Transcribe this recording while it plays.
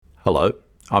Hello,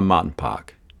 I'm Martin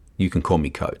Park. You can call me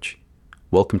Coach.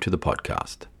 Welcome to the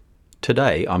podcast.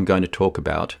 Today I'm going to talk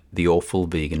about the awful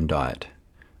vegan diet.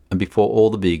 And before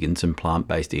all the vegans and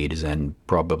plant-based eaters and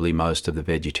probably most of the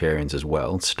vegetarians as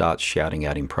well start shouting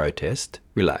out in protest,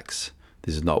 relax.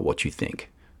 This is not what you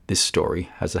think. This story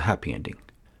has a happy ending.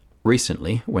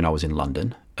 Recently, when I was in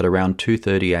London, at around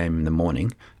 2:30 a.m. in the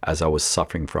morning, as I was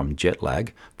suffering from jet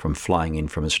lag from flying in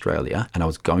from Australia and I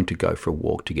was going to go for a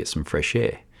walk to get some fresh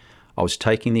air, I was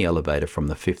taking the elevator from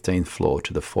the 15th floor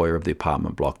to the foyer of the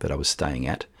apartment block that I was staying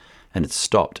at, and it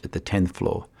stopped at the 10th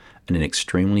floor, and an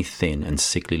extremely thin and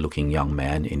sickly-looking young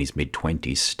man in his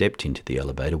mid-20s stepped into the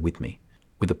elevator with me.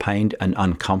 With a pained and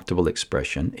uncomfortable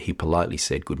expression, he politely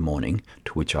said good morning,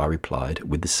 to which I replied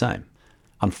with the same.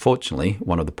 Unfortunately,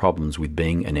 one of the problems with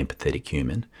being an empathetic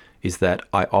human is that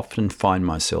I often find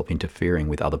myself interfering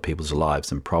with other people's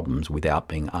lives and problems without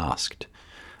being asked.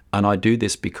 And I do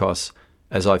this because,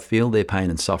 as I feel their pain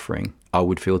and suffering, I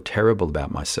would feel terrible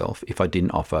about myself if I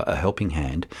didn't offer a helping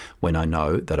hand when I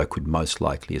know that I could most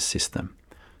likely assist them.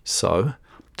 So,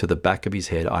 to the back of his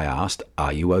head I asked,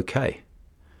 "Are you okay?"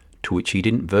 To which he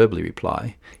didn't verbally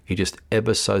reply, he just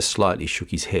ever so slightly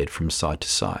shook his head from side to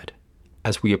side.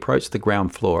 As we approached the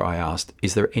ground floor, I asked,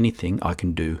 "Is there anything I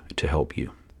can do to help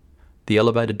you?" The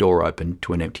elevator door opened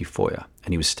to an empty foyer,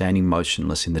 and he was standing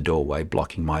motionless in the doorway,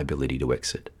 blocking my ability to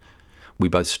exit. We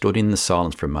both stood in the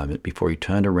silence for a moment before he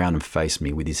turned around and faced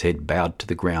me with his head bowed to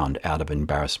the ground out of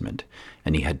embarrassment,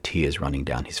 and he had tears running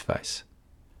down his face.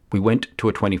 We went to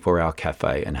a 24-hour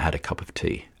cafe and had a cup of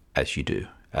tea, as you do,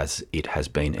 as it has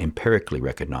been empirically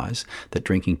recognised that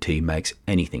drinking tea makes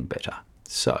anything better.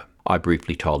 So, I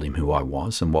briefly told him who I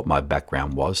was and what my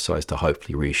background was so as to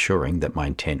hopefully reassuring that my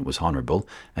intent was honourable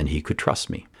and he could trust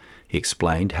me. He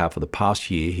explained how for the past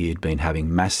year he had been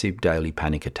having massive daily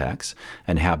panic attacks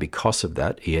and how because of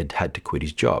that he had had to quit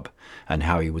his job and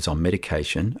how he was on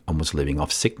medication and was living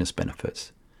off sickness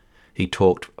benefits. He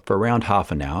talked for around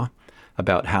half an hour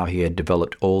about how he had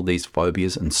developed all these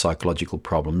phobias and psychological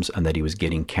problems and that he was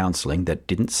getting counselling that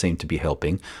didn't seem to be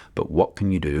helping, but what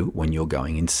can you do when you're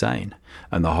going insane?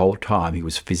 And the whole time he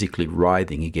was physically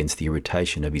writhing against the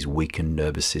irritation of his weakened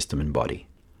nervous system and body.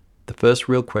 The first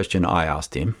real question I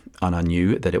asked him, and I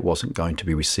knew that it wasn't going to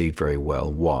be received very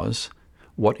well, was,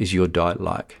 "What is your diet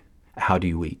like? How do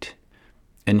you eat?"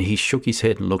 And he shook his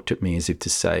head and looked at me as if to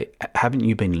say, "Haven't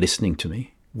you been listening to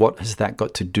me? What has that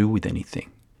got to do with anything?"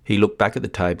 He looked back at the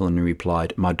table and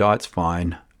replied, "My diet's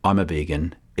fine. I'm a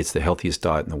vegan. It's the healthiest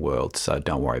diet in the world, so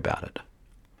don't worry about it."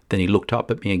 Then he looked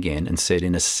up at me again and said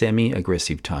in a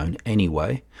semi-aggressive tone,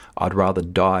 "Anyway, I'd rather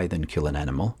die than kill an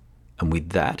animal." And with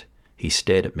that, he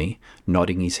stared at me,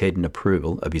 nodding his head in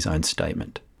approval of his own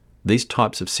statement. These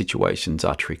types of situations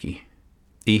are tricky.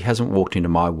 He hasn't walked into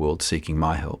my world seeking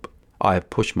my help. I have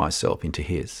pushed myself into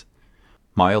his.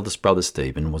 My eldest brother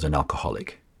Stephen was an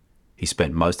alcoholic. He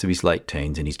spent most of his late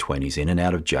teens and his 20s in and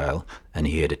out of jail, and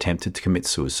he had attempted to commit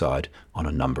suicide on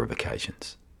a number of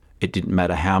occasions. It didn't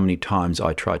matter how many times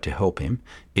I tried to help him,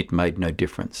 it made no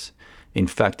difference. In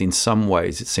fact, in some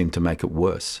ways it seemed to make it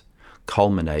worse,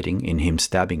 culminating in him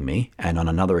stabbing me and on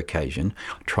another occasion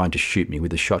trying to shoot me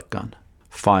with a shotgun.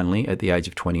 Finally, at the age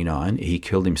of 29, he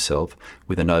killed himself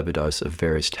with an overdose of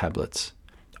various tablets.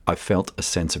 I felt a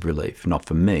sense of relief, not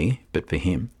for me, but for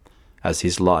him, as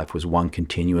his life was one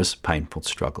continuous, painful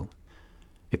struggle.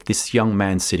 If this young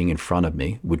man sitting in front of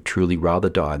me would truly rather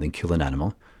die than kill an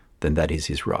animal, then that is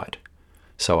his right.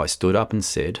 So I stood up and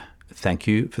said, "Thank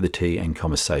you for the tea and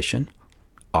conversation.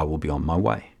 I will be on my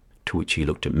way." To which he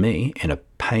looked at me in a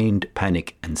pained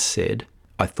panic and said,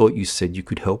 "I thought you said you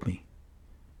could help me.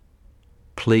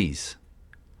 Please."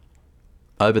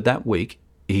 Over that week,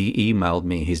 he emailed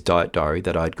me his diet diary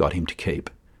that I'd got him to keep,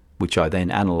 which I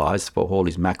then analysed for all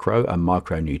his macro and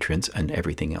micronutrients and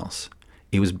everything else.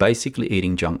 He was basically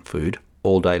eating junk food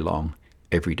all day long,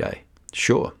 every day.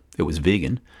 Sure, it was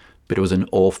vegan, but it was an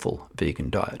awful vegan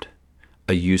diet,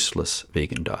 a useless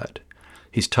vegan diet.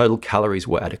 His total calories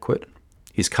were adequate.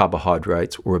 His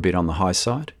carbohydrates were a bit on the high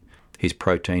side. His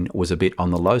protein was a bit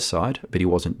on the low side, but he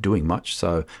wasn't doing much,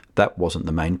 so that wasn't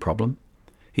the main problem.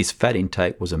 His fat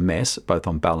intake was a mess, both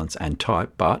on balance and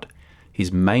type, but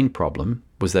his main problem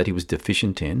was that he was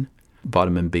deficient in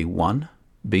vitamin B1,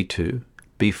 B2,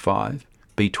 B5,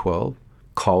 B12,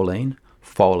 choline,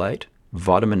 folate,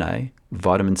 vitamin A,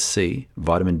 vitamin C,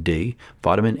 vitamin D,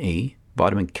 vitamin E,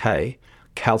 vitamin K,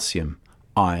 calcium,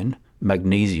 iron,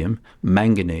 magnesium,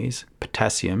 manganese,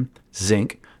 potassium,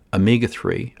 zinc,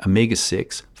 omega-3,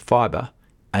 omega-6, fibre,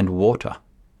 and water.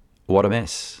 What a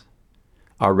mess.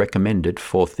 I recommended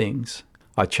 4 things.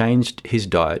 I changed his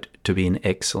diet to be an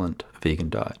excellent vegan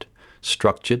diet.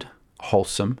 structured,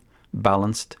 wholesome,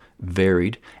 balanced,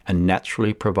 varied, and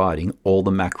naturally providing all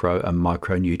the macro and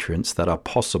micronutrients that are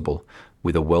possible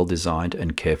with a well-designed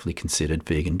and carefully considered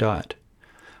vegan diet.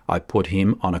 I put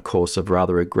him on a course of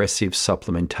rather aggressive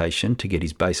supplementation to get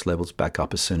his base levels back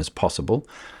up as soon as possible,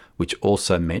 which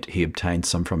also meant he obtained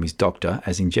some from his doctor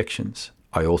as injections.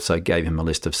 I also gave him a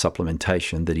list of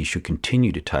supplementation that he should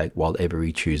continue to take while ever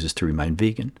he chooses to remain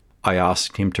vegan. I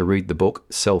asked him to read the book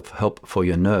Self-Help for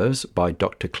Your Nerves by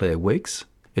Dr. Claire Weekes.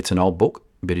 It's an old book,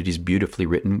 but it is beautifully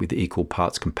written with equal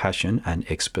parts compassion and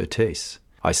expertise.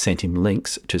 I sent him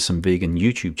links to some vegan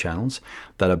YouTube channels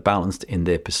that are balanced in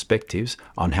their perspectives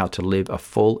on how to live a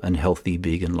full and healthy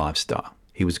vegan lifestyle.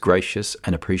 He was gracious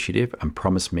and appreciative and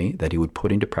promised me that he would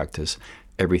put into practice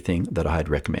everything that I had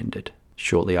recommended.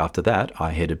 Shortly after that, I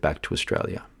headed back to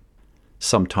Australia.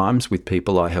 Sometimes with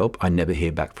people I help, I never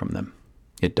hear back from them.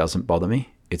 It doesn't bother me.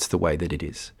 It's the way that it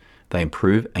is. They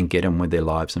improve and get on with their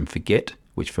lives and forget,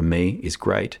 which for me is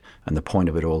great, and the point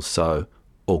of it all, so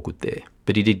all good there.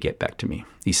 But he did get back to me.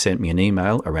 He sent me an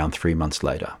email around 3 months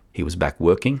later. He was back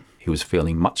working. He was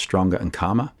feeling much stronger and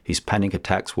calmer. His panic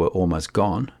attacks were almost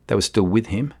gone. They were still with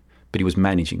him, but he was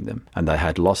managing them, and they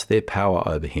had lost their power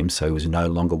over him, so he was no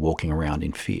longer walking around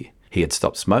in fear. He had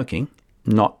stopped smoking.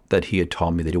 Not that he had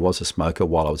told me that he was a smoker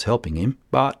while I was helping him,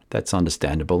 but that's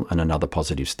understandable and another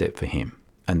positive step for him.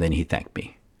 And then he thanked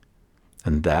me.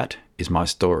 And that is my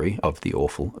story of the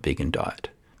awful vegan diet.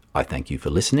 I thank you for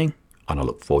listening, and I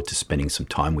look forward to spending some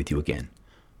time with you again.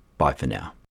 Bye for now.